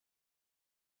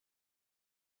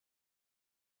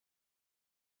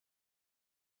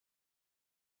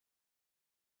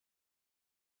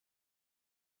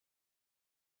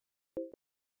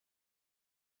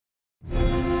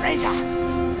Ranger!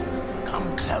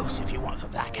 Come close if you want the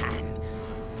Black Hand.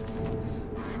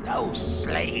 Those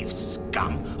slave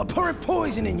scum are pouring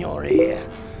poison in your ear.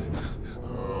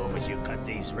 Oh, but you cut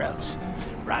these ropes.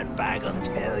 Ratbag will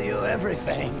tell you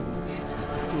everything.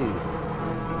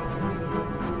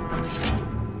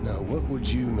 Now, what would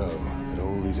you know that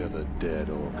all these other dead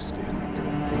orcs didn't?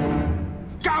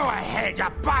 Go ahead, you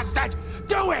bastard!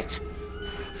 Do it!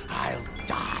 I'll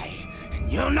die,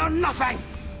 and you'll know nothing!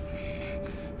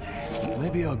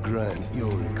 Maybe I'll grant your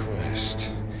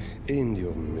request. End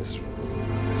your miserable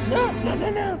life. No.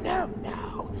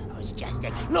 I was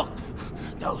jesting. Look,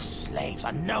 those slaves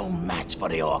are no match for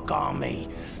the orc army.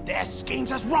 Their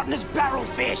schemes as rotten as barrel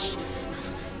fish.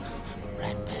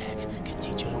 Ratbag can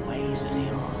teach you the ways of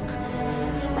the orc.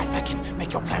 Ratbag can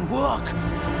make your plan work.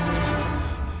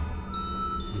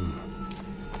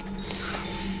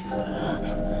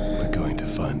 We're going to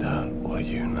find out what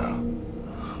you know.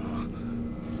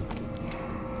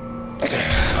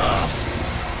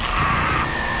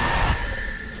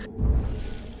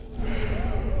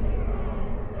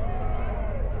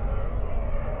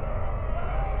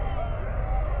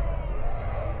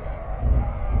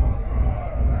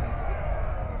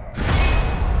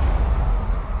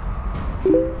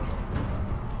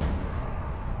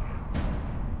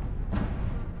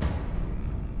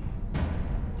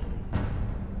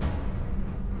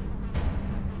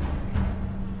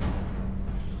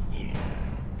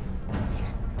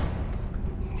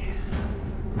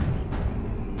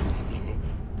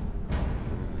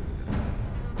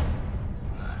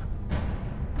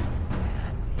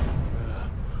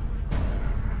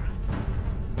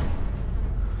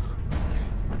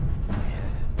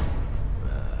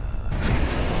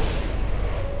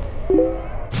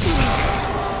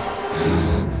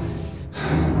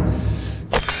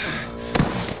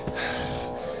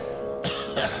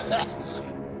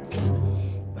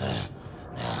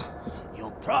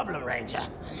 Problem, Ranger.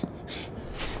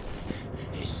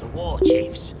 It's the war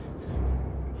chiefs.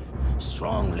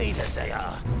 Strong leaders they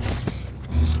are.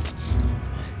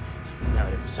 Now,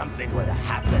 if something were to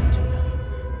happen to them,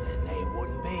 then they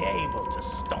wouldn't be able to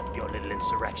stop your little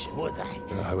insurrection, would they?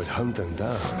 I would hunt them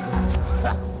down.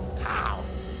 How?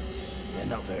 They're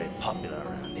not very popular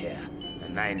around here,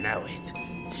 and they know it.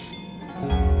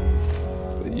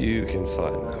 But you can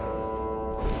find them.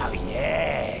 Oh,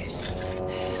 yes.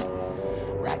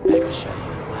 Ratbag will show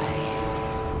you the way.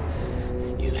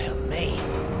 You help me,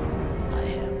 I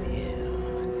help you.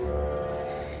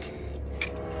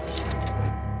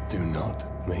 Do not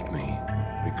make me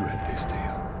regret this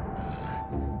deal.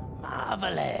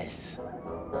 Marvelous.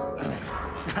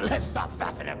 Now let's stop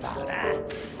faffing about, huh?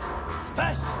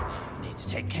 First, I need to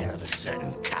take care of a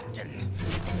certain captain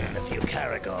and a few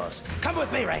caragors. Come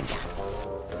with me, Ranger.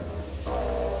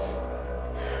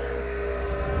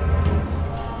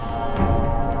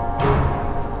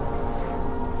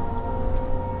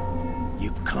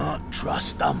 Can't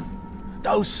trust them.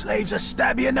 Those slaves will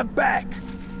stab you in the back.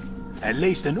 At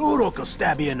least an Uruk will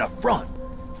stab you in the front.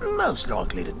 Most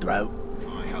likely the throat.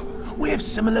 We have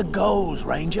similar goals,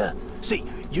 Ranger. See,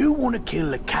 you want to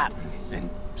kill the captain, and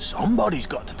somebody's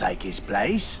got to take his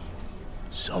place.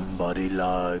 Somebody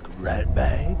like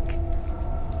Ratbag.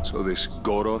 So this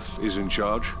Goroth is in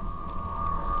charge?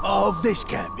 Of this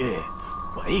camp, yeah.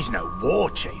 But he's no war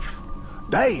chief.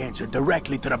 They answer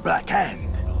directly to the Black Hand.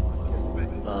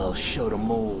 I'll show them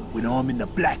all when I'm in the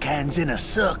Black Hand's inner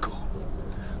circle.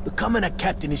 Becoming a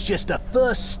captain is just the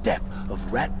first step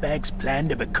of Ratbag's plan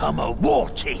to become a war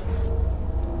chief.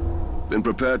 Then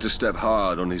prepare to step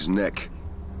hard on his neck.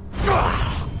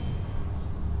 How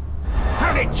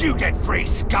did you get free,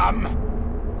 scum?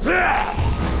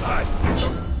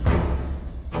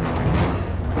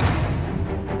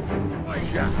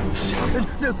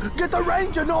 No, get the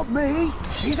Ranger, not me!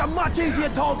 He's a much easier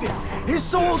target! His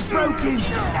sword's broken!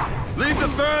 Leave the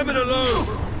vermin alone!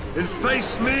 And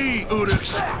face me,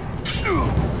 Uruks!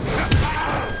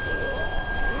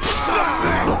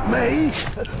 Not me!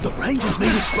 The Ranger's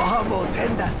meat is far more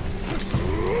tender.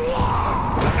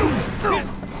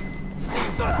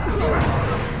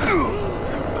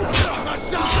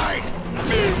 Aside!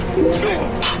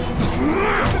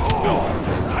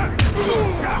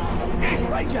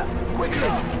 Ranger, quickly!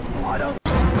 I don't...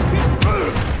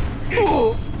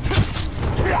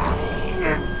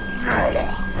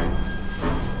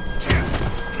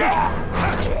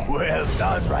 Well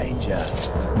done, Ranger.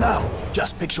 Now,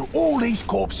 just picture all these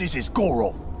corpses as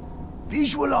Goroth.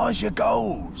 Visualize your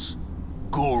goals.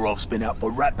 Goroth's been out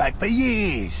for Ratbag for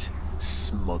years.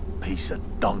 Smug piece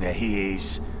of dung he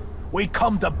is. We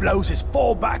come to blows as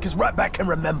far back as Ratbag can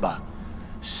remember.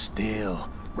 Still,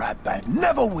 Ratbag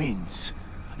never wins.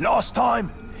 Last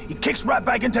time, he kicks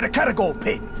Ratbag into the Caragor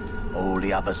pit. All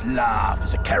the others laugh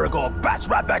as the Caragor bats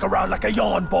Ratbag around like a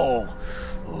yarn ball.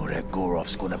 Oh, that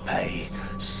Gorov's gonna pay.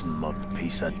 Smug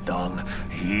piece of dung.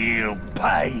 He'll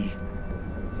pay.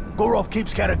 Gorov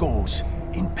keeps Caragors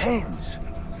in pens.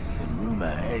 And rumor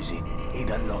has it he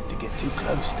don't like to get too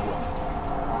close to them.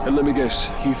 And let me guess,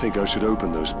 you think I should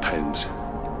open those pens?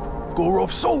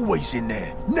 Gorov's always in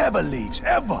there. Never leaves,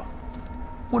 ever.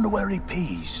 Wonder where he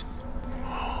pees.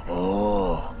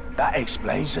 Oh, that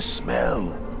explains the smell.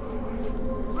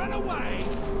 Run away!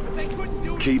 But they couldn't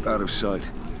do it. Keep out of sight.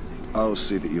 I'll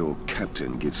see that your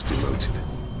captain gets demoted.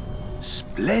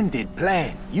 Splendid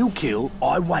plan. You kill,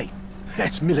 I wait.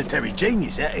 That's military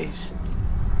genius, that is.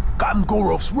 Captain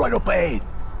Gorov's right up ahead.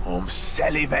 I'm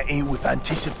salivating with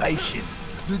anticipation.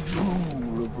 The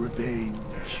drool of revenge.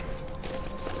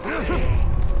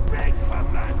 Beg for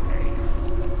mercy!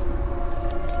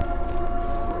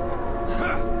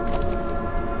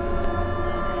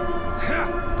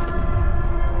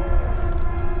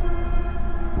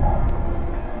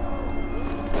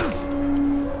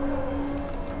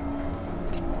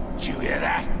 Did you hear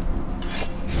that?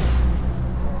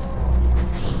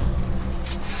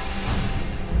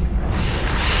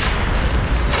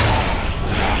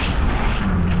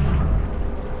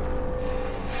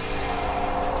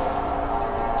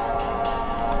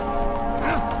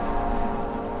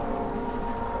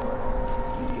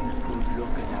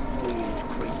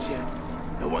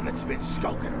 That's been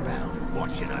skulking around,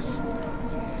 watching us.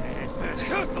 First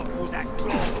thought was that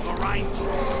claw of the range.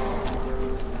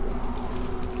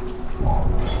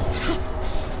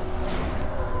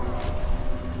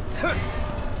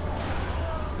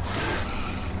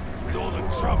 With all the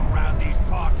trouble around these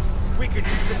parts, we could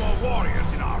use some more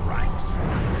warriors in our ranks.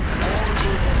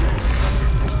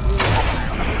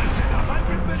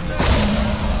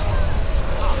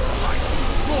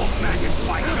 More maggots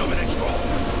fighting over the claw.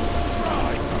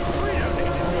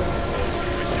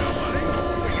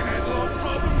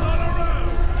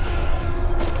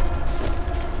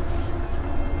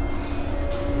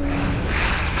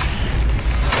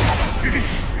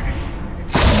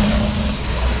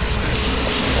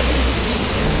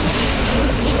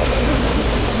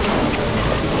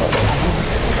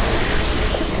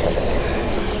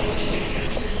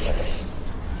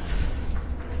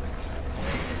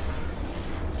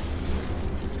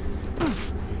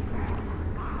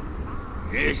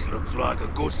 This looks like a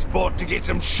good spot to get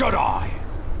some shut-eye.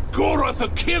 Goroth will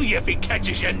kill you if he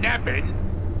catches you napping.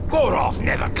 Goroth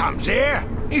never comes here.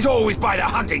 He's always by the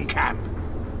hunting camp.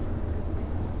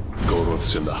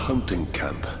 Goroth's in the hunting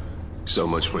camp. So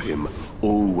much for him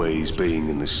always being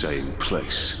in the same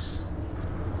place.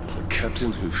 A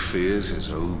captain who fears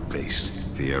his own beast.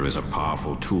 Fear is a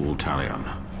powerful tool, Talion.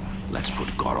 Let's put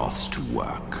Goroths to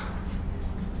work.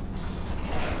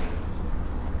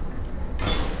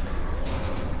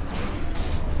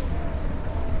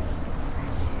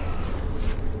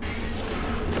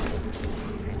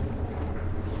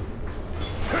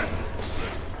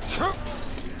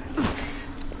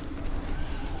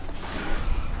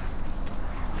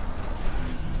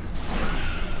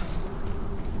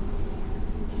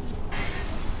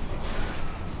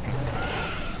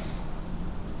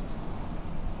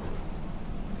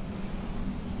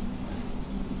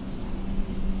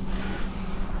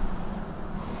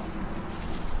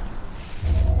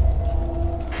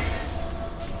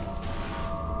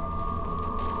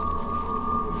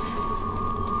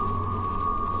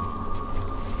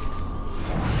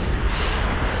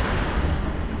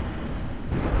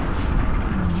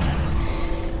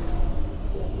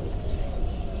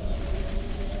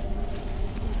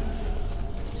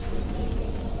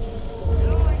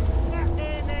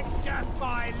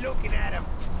 Looking at him.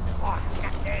 Oh,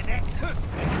 snap their necks.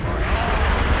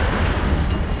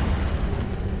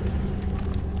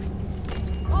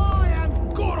 I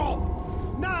am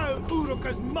Goro! No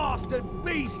Uruka's mastered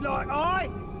beast like I!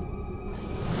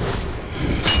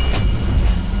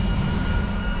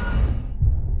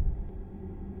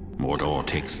 Mordor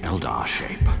takes Eldar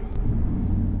shape.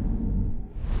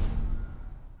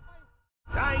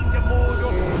 Danger,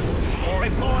 Mordor! Or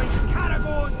if I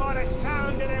Caragors by the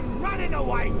sound of them running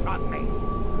away from me!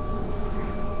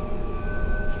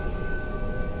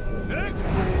 Next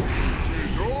time,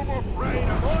 I'm afraid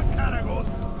of my Caragors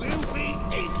will be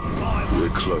eaten by We're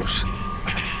close.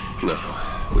 Now,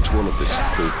 which one of this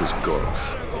filth is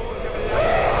Goroth?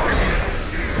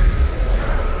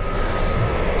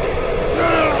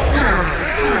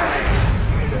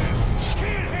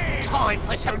 time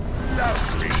for some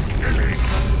lovely killing!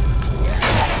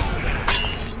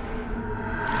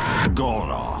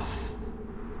 Goroth.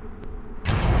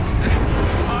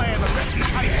 I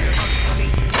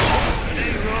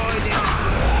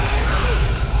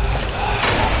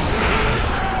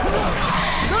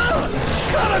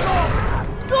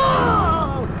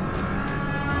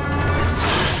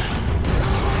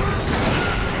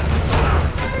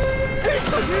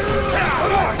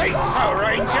I think so,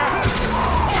 Ranger.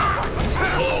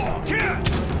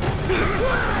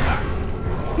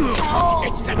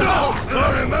 It's the top.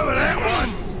 I remember that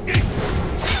one.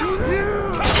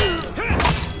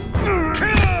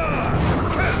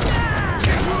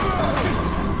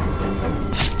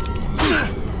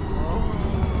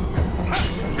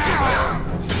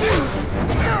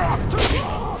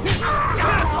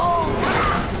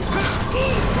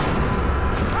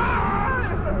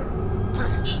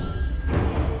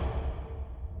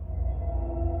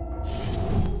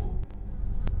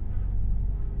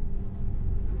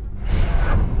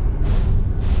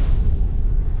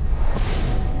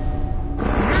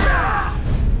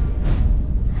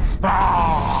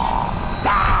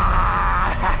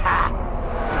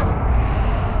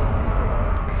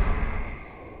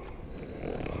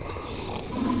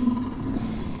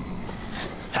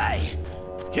 Hey,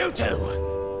 you two!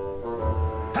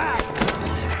 Hey!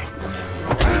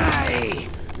 Hey!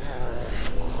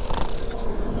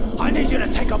 I need you to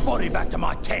take a body back to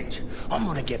my tent. I'm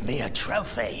gonna get me a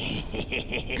trophy.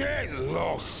 Get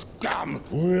lost, scum.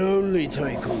 We only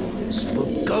take orders for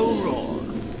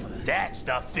Goroth. That's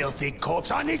the filthy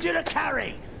corpse I need you to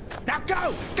carry. Now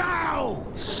go! Go!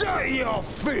 Set your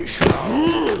fish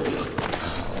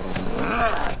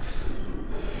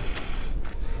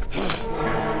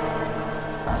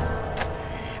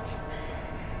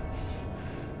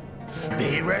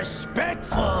Be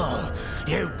respectful,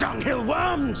 you dunghill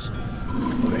worms!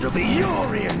 Or it'll be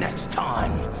your ear next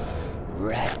time.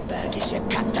 Ratbag is your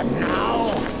captain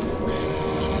now.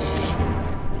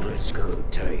 Let's go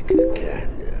take a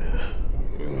gander.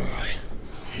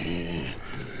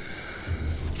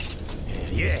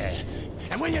 Yeah,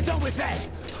 and when you're done with that,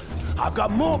 I've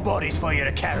got more bodies for you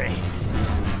to carry.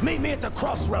 Meet me at the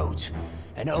crossroads.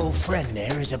 An old friend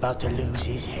there is about to lose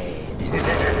his head.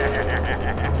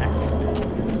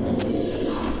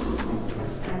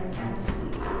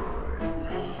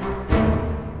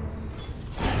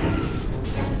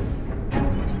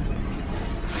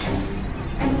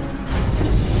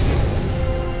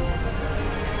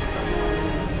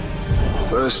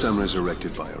 First, I'm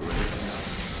resurrected by a ray.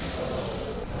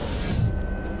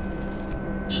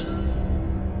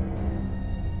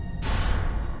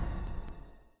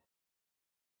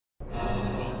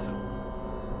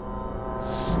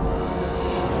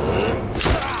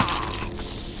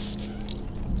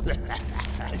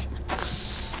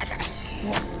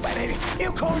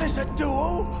 You call this a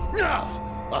duel?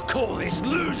 No! I call this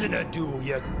losing a duel,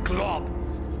 you glob!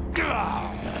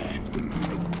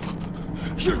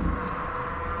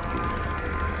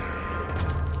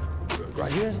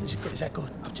 Right here? Is that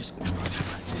good? I'm just...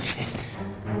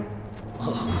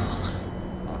 Oh.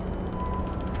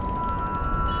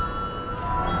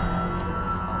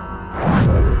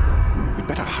 We'd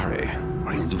better hurry,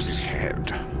 or he'll lose his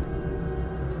head.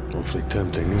 Awfully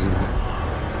tempting, isn't it?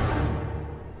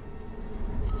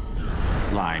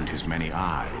 Blind his many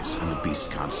eyes, and the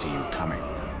beast can't see you coming.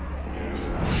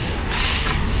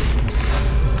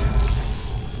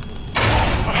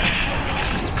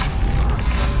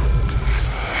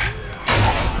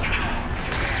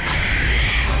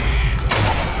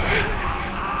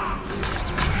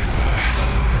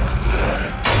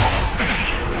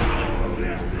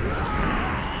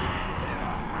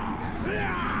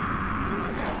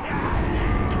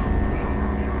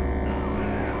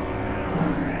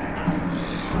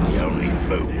 The only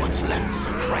food what's left is a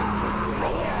crate full of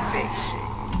raw fish.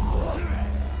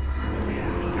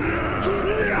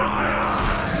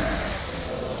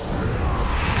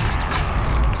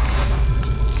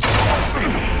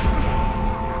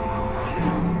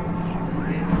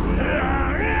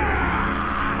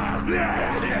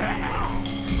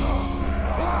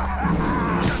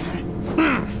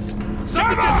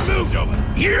 Something just moved over.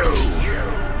 You!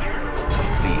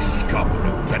 These scum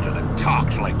know better than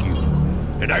talks like you.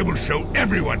 And I will show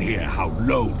everyone here how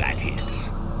low that is.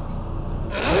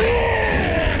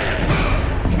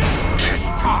 This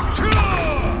talks.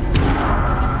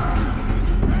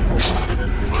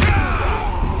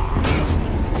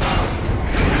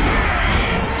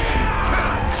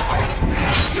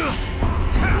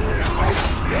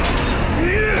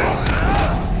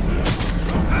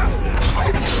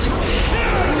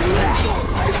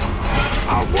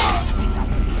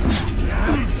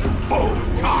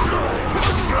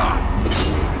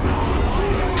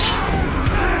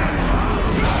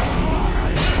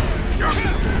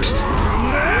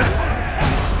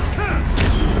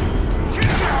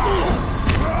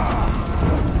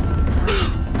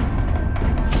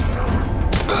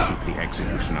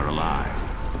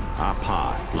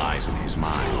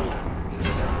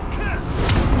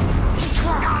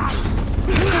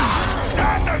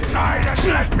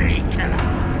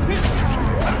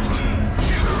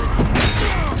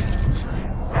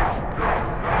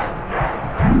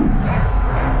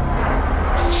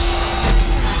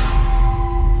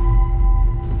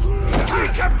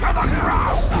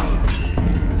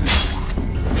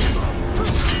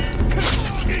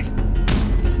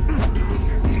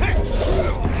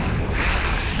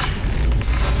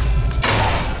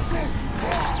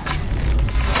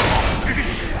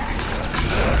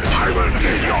 I will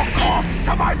give your corpse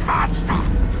to my master!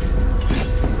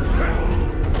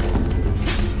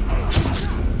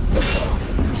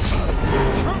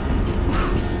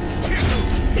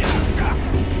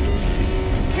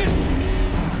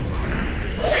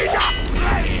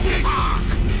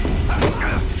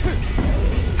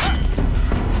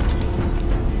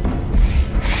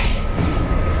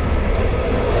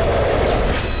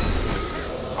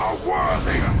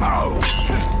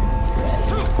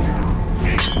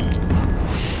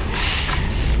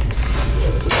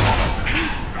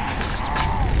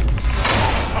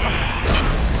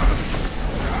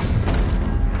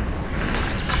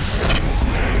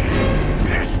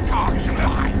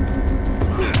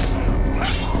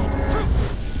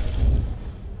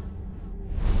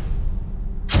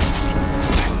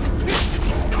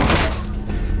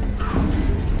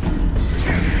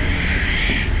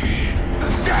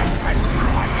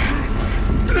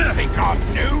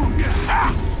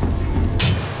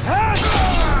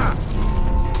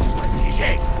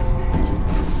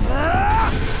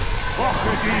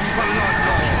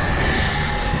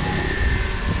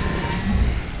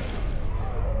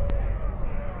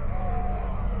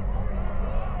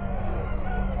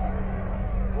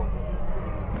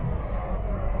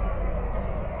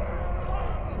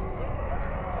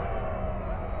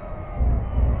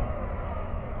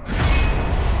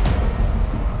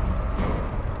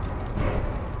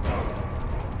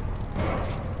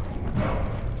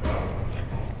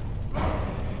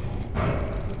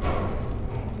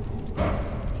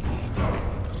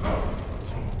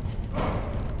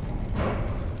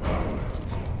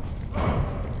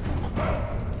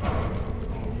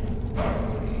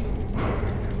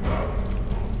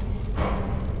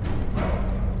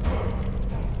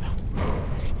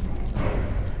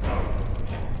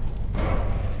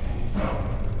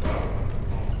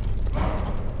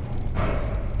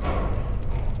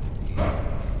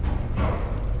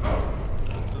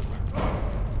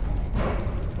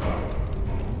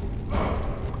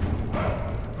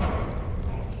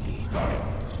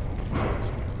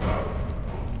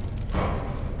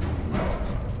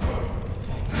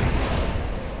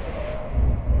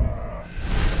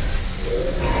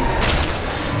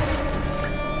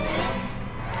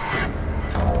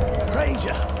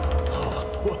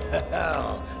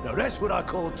 Now that's what I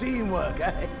call teamwork,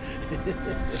 eh?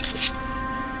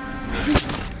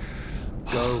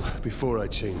 Go before I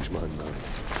change my mind.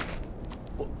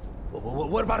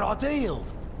 What about our deal?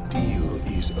 Deal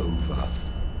is over.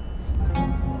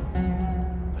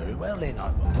 Very well then,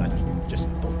 I just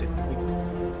thought that we...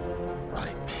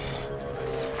 Right.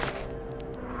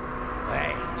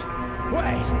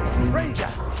 Wait!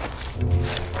 Ranger!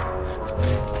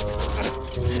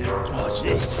 Watch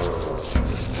this.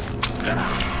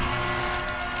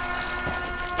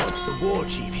 Once the war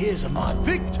chief hears of my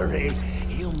victory,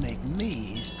 he'll make me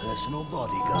his personal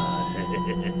bodyguard.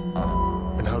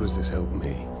 And how does this help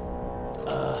me?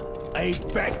 A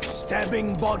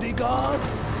backstabbing bodyguard?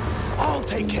 I'll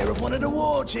take care of one of the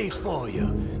war chiefs for you.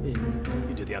 And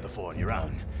you do the other four on your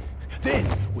own. Then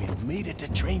we'll meet at the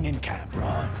training camp,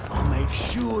 right? I'll make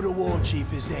sure the war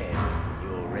chief is there.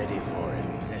 You're ready for him.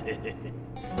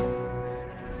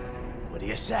 What do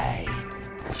you say?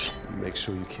 You make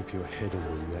sure you keep your head on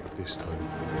your neck this time.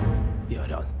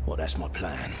 Yeah, well, that's my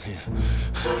plan.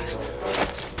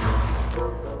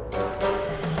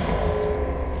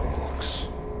 Orcs.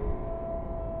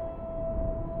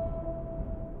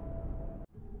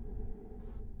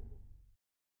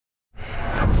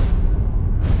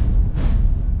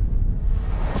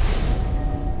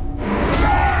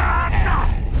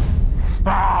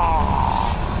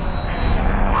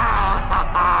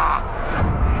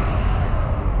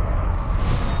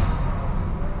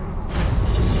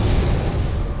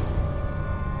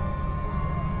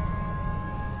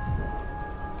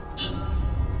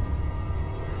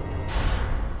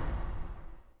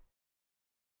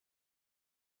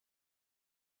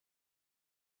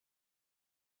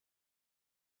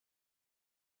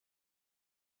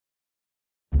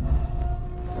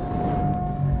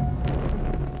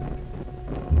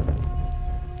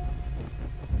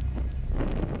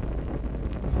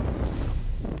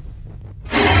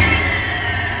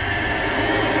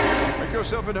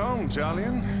 Yourself at home,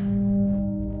 Talion.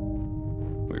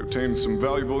 We obtained some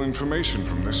valuable information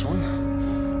from this one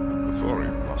before he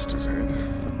lost his head.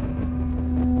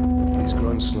 These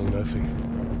grunts know nothing.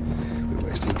 We're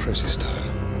wasting precious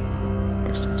time.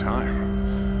 Wasting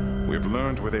time? We have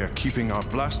learned where they are keeping our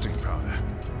blasting powder.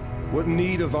 What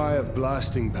need have I of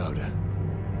blasting powder?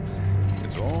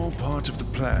 It's all part of the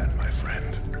plan, my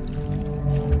friend.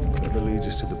 Whatever leads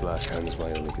us to the Black Hand is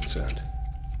my only concern.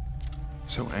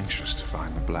 So anxious to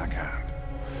find the Black Hand.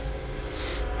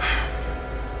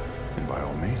 And by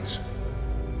all means,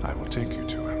 I will take you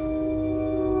to him.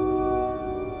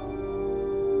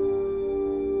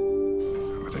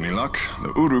 With any luck,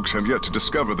 the Uruks have yet to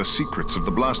discover the secrets of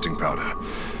the blasting powder.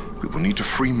 We will need to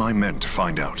free my men to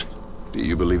find out. Do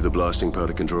you believe the blasting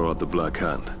powder can draw out the Black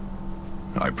Hand?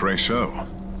 I pray so.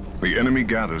 The enemy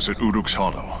gathers at Uruk's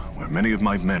Hollow, where many of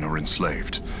my men are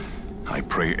enslaved. I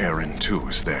pray Eren, too,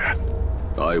 is there.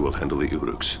 I will handle the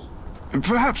Uruks.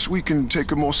 Perhaps we can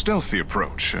take a more stealthy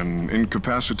approach and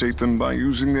incapacitate them by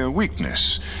using their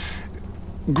weakness.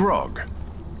 Grog.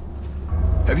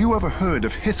 Have you ever heard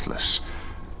of Hithless?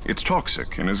 It's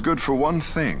toxic and is good for one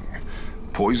thing: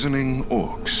 poisoning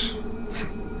orcs.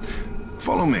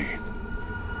 Follow me.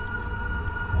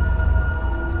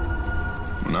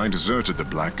 When I deserted the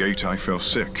Black Gate, I fell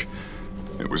sick.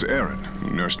 It was Eren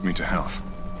who nursed me to health.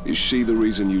 Is she the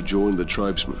reason you joined the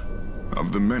tribesmen?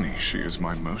 Of the many, she is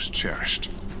my most cherished.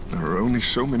 There are only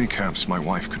so many camps my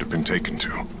wife could have been taken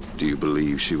to. Do you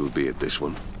believe she will be at this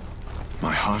one?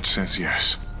 My heart says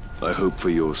yes. I hope for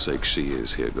your sake she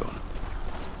is, Hirgon.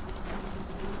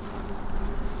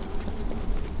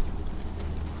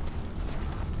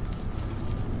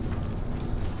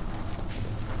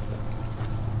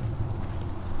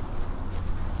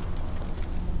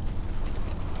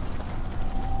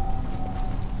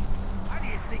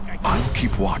 I'll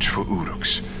keep watch for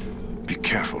Uruks. Be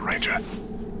careful, Ranger.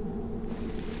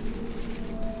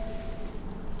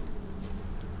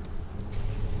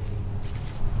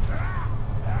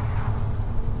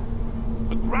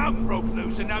 The ground broke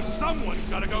loose and now someone's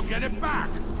gotta go get it back.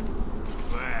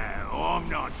 Well, I'm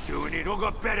not doing it. I've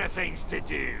got better things to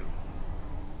do.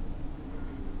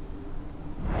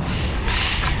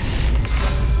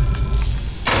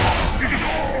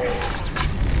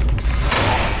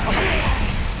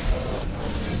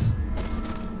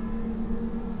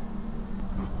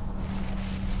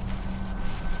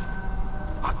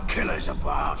 Killer's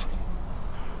about.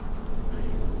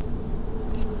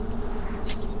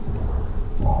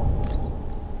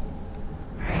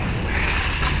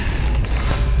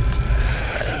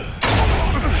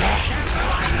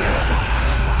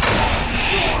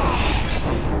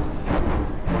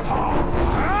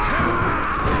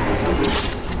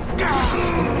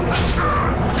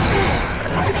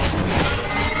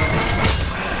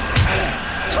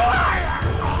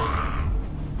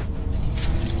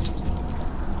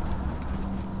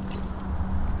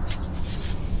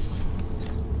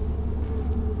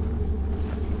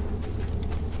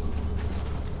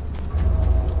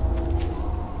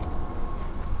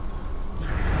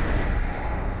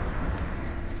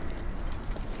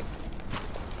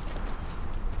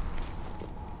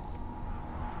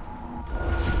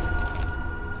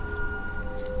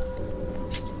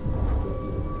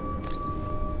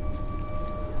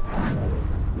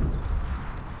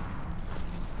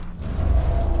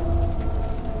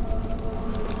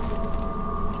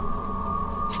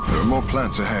 More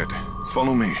plants ahead.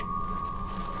 Follow me.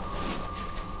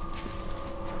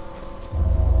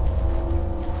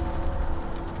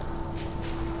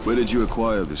 Where did you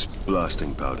acquire this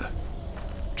blasting powder?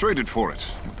 Traded for it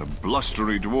with a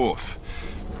blustery dwarf.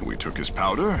 We took his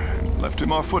powder and left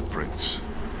him our footprints.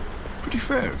 Pretty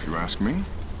fair, if you ask me.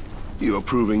 You are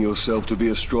proving yourself to be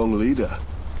a strong leader.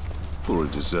 For a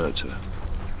deserter.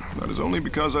 That is only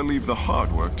because I leave the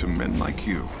hard work to men like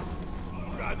you.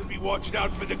 I'd rather be watching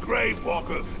out for the Grave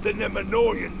Walker than them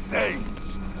annoying things.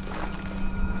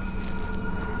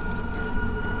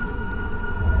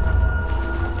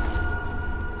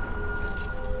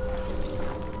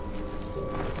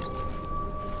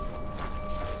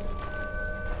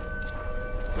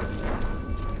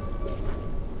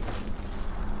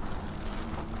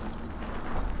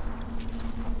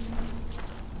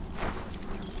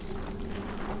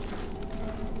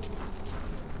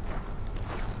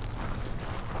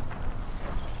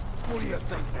 What do you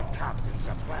think the captains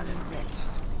are planning next?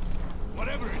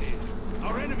 Whatever it is,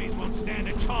 our enemies won't stand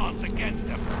a chance against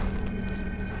them.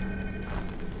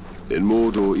 In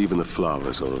Mordor, even the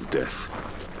flowers are of death.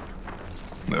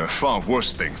 There are far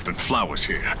worse things than flowers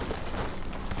here.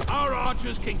 Our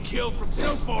archers can kill from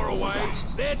so far away,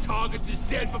 their target is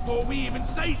dead before we even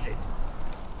seize it.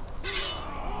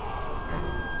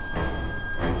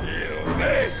 Feel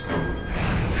this!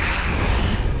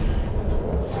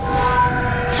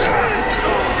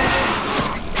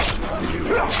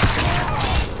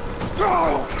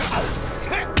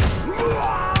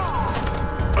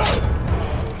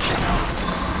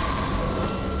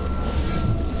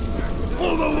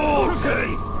 For the war,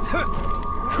 King!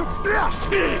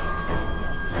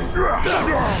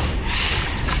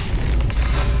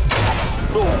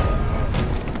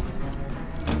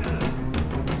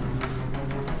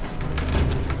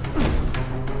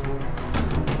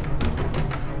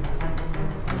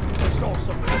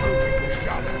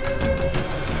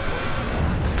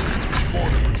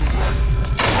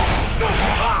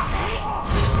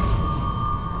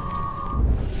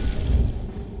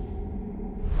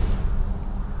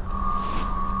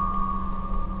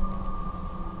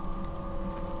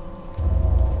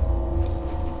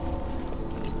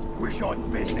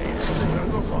 The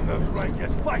look on those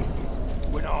rangers' faces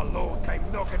when our lord came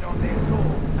knocking on their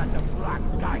door at the Black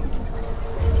Gate.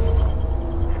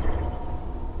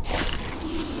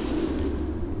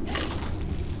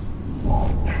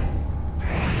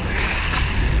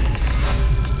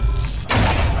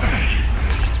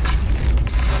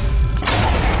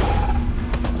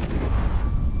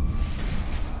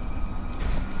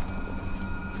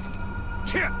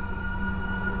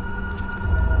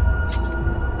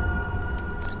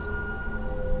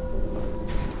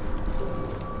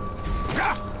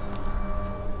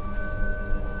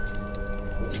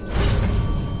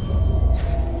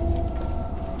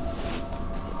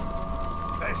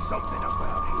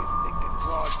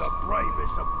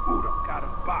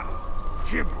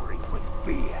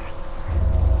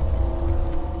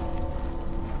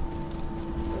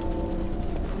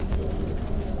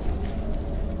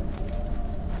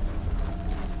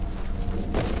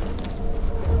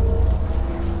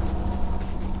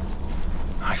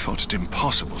 I thought it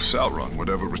impossible Sauron would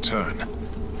ever return.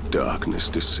 Darkness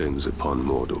descends upon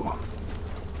Mordor.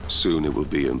 Soon it will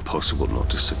be impossible not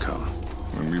to succumb.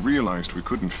 When we realized we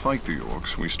couldn't fight the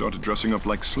orcs, we started dressing up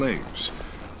like slaves,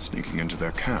 sneaking into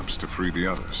their camps to free the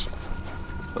others.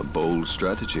 A bold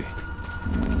strategy.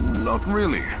 Not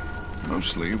really.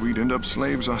 Mostly, we'd end up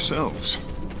slaves ourselves.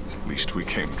 At least we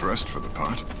came dressed for the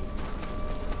part.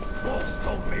 Boss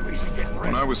told me we should get ready.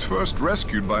 When I was first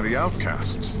rescued by the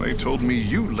outcasts, they told me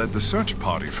you led the search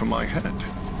party for my head.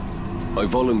 I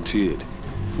volunteered.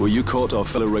 Were you caught, our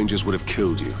fellow rangers would have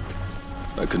killed you.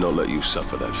 I could not let you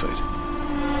suffer that fate.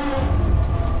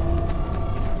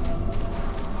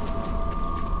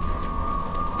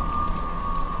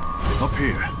 Up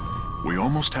here, we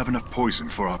almost have enough poison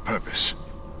for our purpose.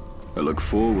 I look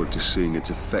forward to seeing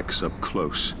its effects up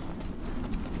close.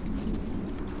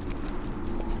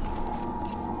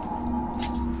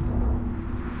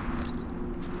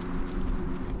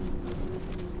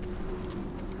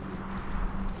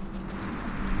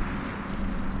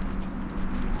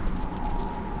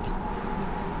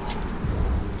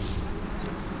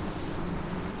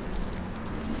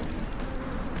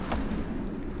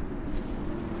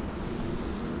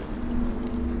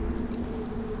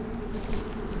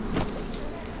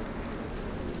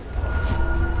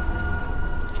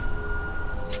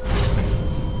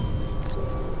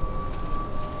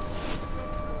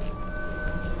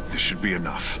 Should be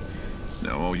enough.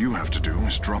 Now all you have to do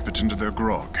is drop it into their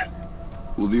grog.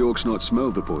 Will the orcs not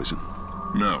smell the poison?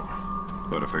 No.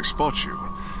 But if they spot you,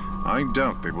 I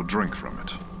doubt they will drink from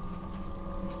it.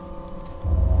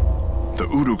 The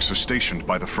Uruks are stationed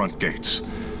by the front gates.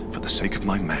 For the sake of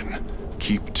my men,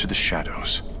 keep to the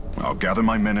shadows. I'll gather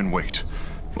my men and wait.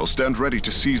 We'll stand ready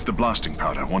to seize the blasting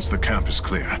powder once the camp is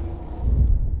clear.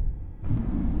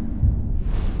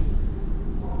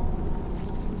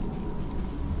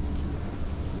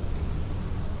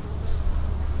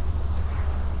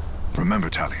 Remember,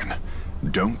 Talion,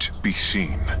 don't be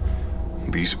seen.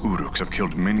 These Uruks have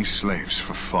killed many slaves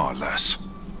for far less.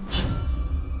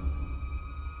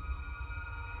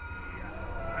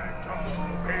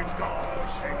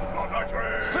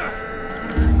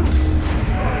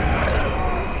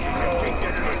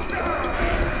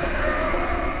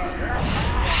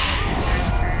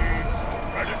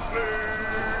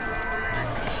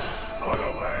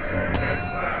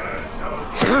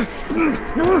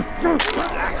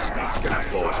 Blacksmith's gonna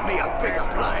forge me a bigger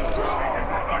blade.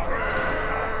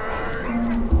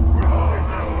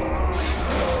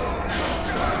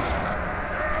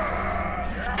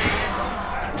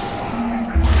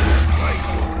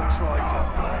 Tried to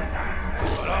burn,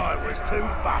 but I was too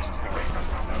fast for it.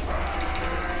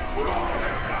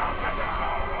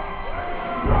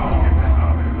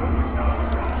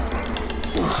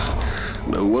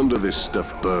 No wonder this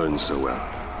stuff burns so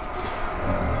well.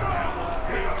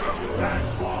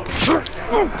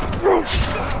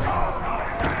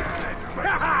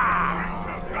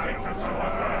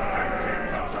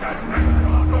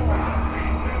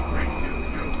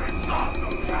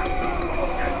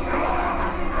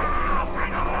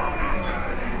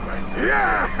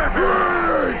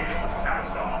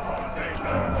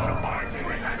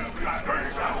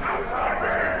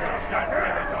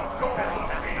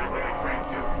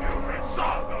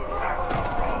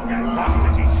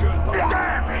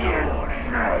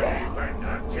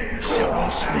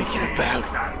 Someone's sneaking about.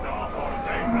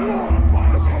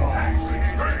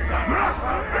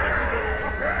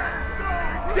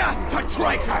 Death to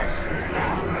traitors!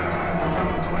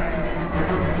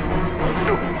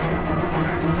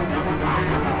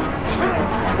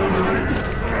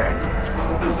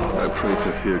 I pray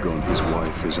for Hirgon, his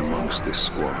wife, is amongst this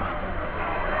squad.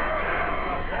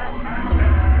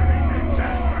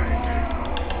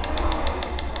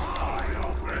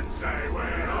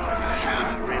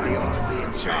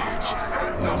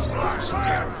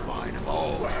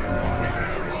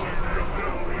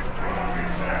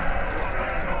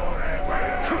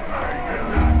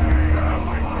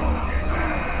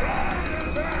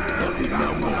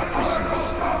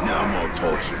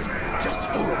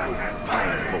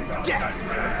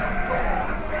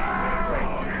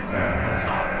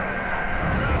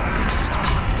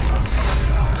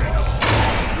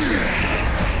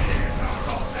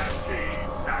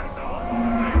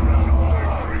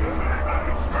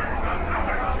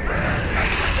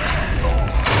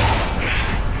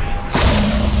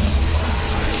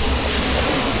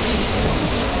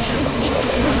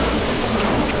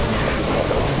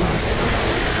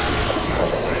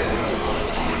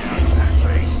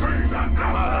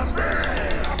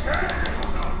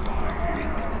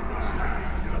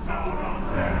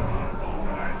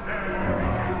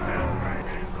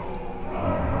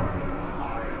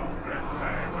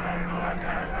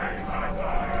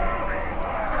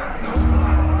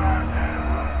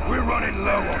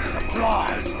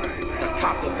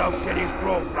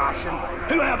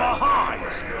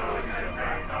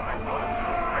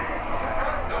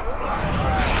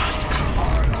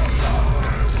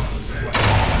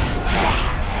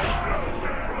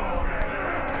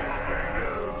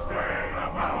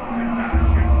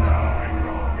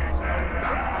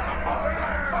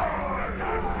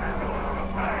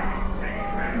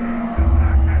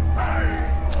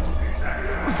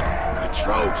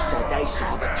 ghost said they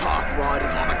saw the Tark riding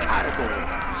on a catapult.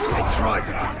 They tried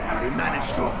to get him, but he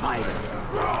managed to evade it.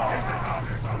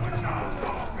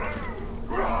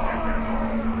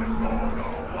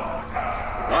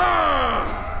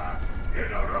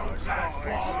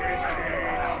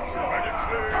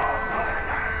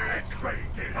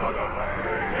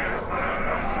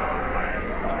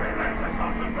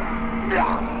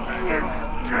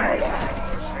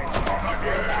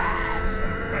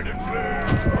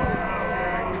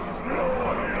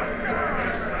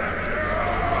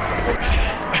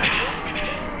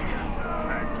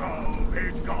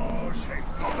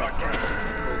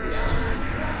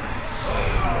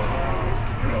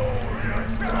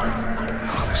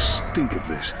 Think of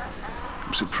this.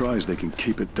 I'm surprised they can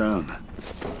keep it down.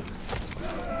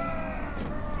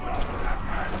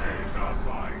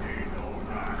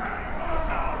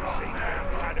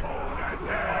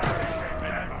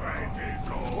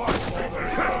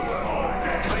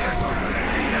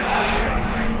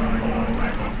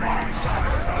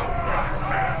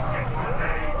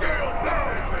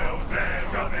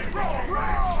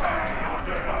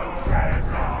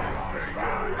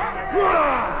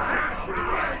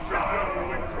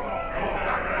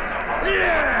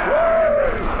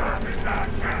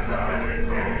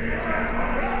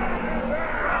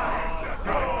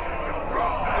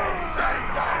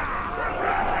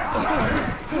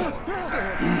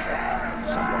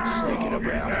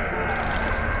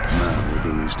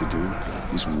 To do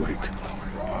is wait.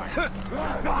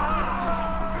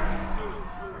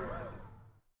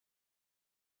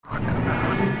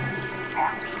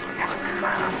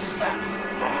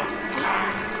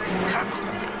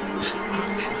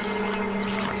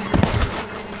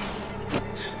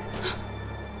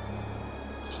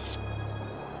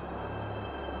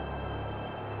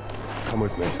 Come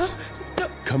with me.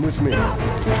 Come with me.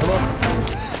 Come on.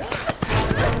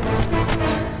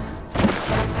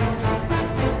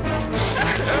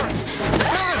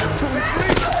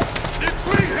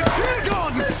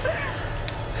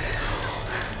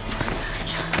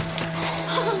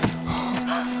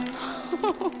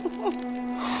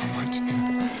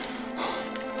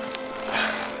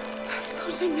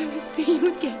 I'd never see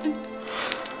you again.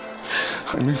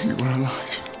 I knew you were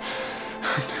alive. I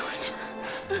knew it.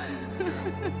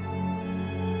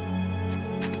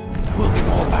 There will be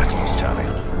more battles,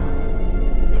 Talion.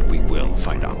 But we will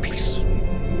find our people.